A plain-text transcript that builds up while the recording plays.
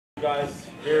Guys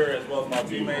here as well as my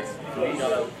teammates. We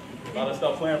got a lot of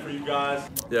stuff planned for you guys.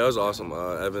 Yeah, it was awesome.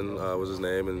 Evan was his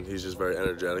name, and he's just very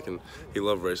energetic, and he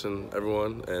loved racing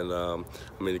everyone. And I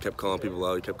mean, he kept calling people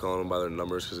out. He kept calling them by their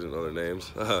numbers because he didn't know their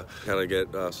names. Kind of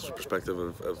get such a perspective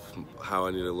of how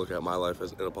I need to look at my life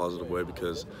in a positive way,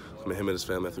 because I mean, him and his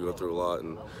family have to go through a lot,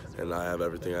 and I have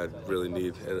everything I really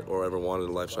need or ever wanted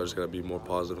in life. So I just got to be more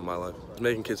positive in my life.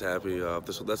 Making kids happy.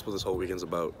 That's what this whole weekend's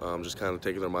about. Just kind of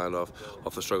taking their mind off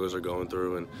the struggles they're going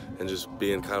through, and just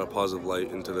being kind of positive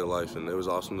light into their life. And it was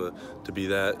awesome to be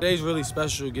that. Today's really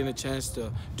special, getting a chance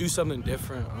to do something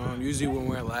different. Usually when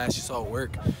we're at last, it's all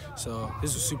work. So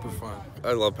this was super fun.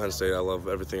 I love Penn State. I love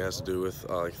everything that has to do with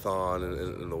like Thon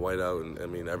and the whiteout, and I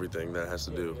mean everything that has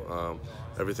to do.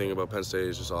 Everything about Penn State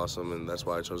is just awesome, and that's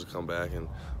why I chose to come back. And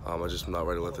I'm just not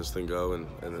ready to let this thing go.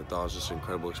 And Thon's just an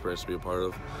incredible experience to be a part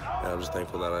of. And I'm just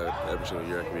thankful that every single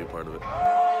year I can be a part of it.